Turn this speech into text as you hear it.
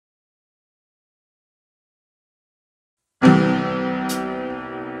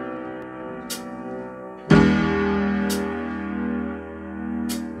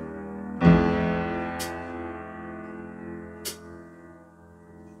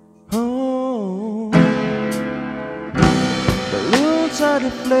eyes are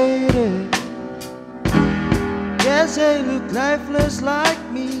deflated. Yes, they look lifeless like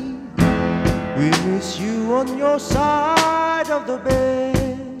me. We miss you on your side of the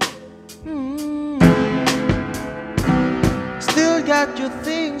bed. Still got your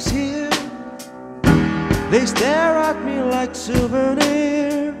things here. They stare at me like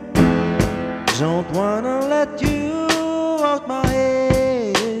souvenir. Don't wanna let you out my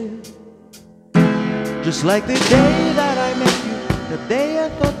head. Just like the day that I met you, the day I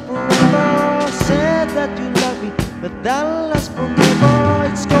thought forever. Said that you love me, but that'll last forever.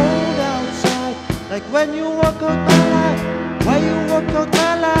 It's cold outside, like when you walk out my life. Why you walk out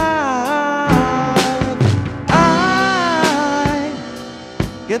my life? I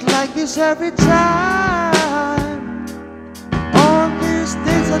get like this every time. On these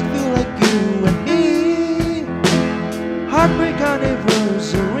days I feel like you and me. Heartbreak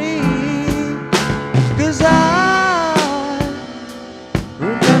anniversary. 'Cause I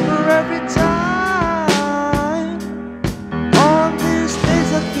remember every time. On these days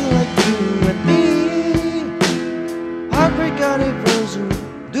I feel like you and me. Heartbreak anniversary.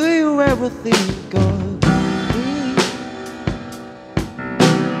 Do you ever think of me?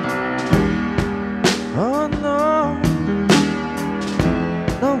 Oh no,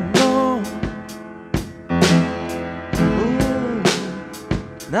 no, no. Ooh,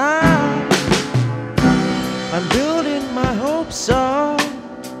 now I'm building my hopes up,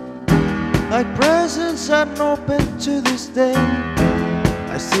 like presents unopened to this day.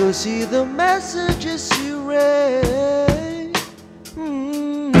 I still see the messages you read.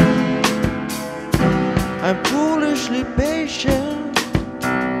 I'm foolishly patient,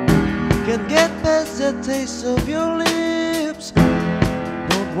 can't get past the taste of your lips.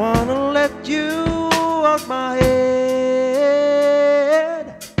 Don't wanna let you out my head.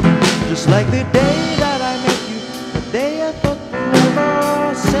 Just like the day that I met you, the day I thought forever.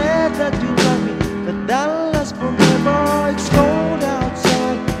 Said that you love me, but that'll last forever. It's cold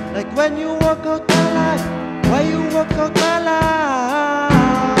outside, like when you walk out my life. Why you walk out my life?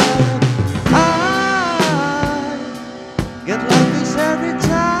 I get like this every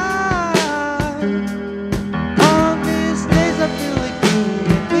time. On these days I feel like you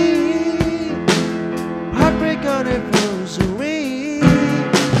and me. Heartbreak anniversary.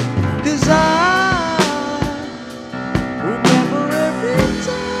 'Cause I remember every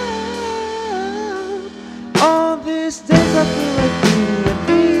time. On these days I feel like you and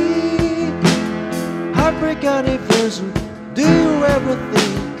me. Heartbreak anniversary. Do you ever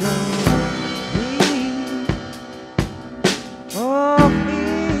think of me? Of me?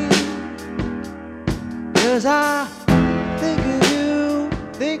 'Cause I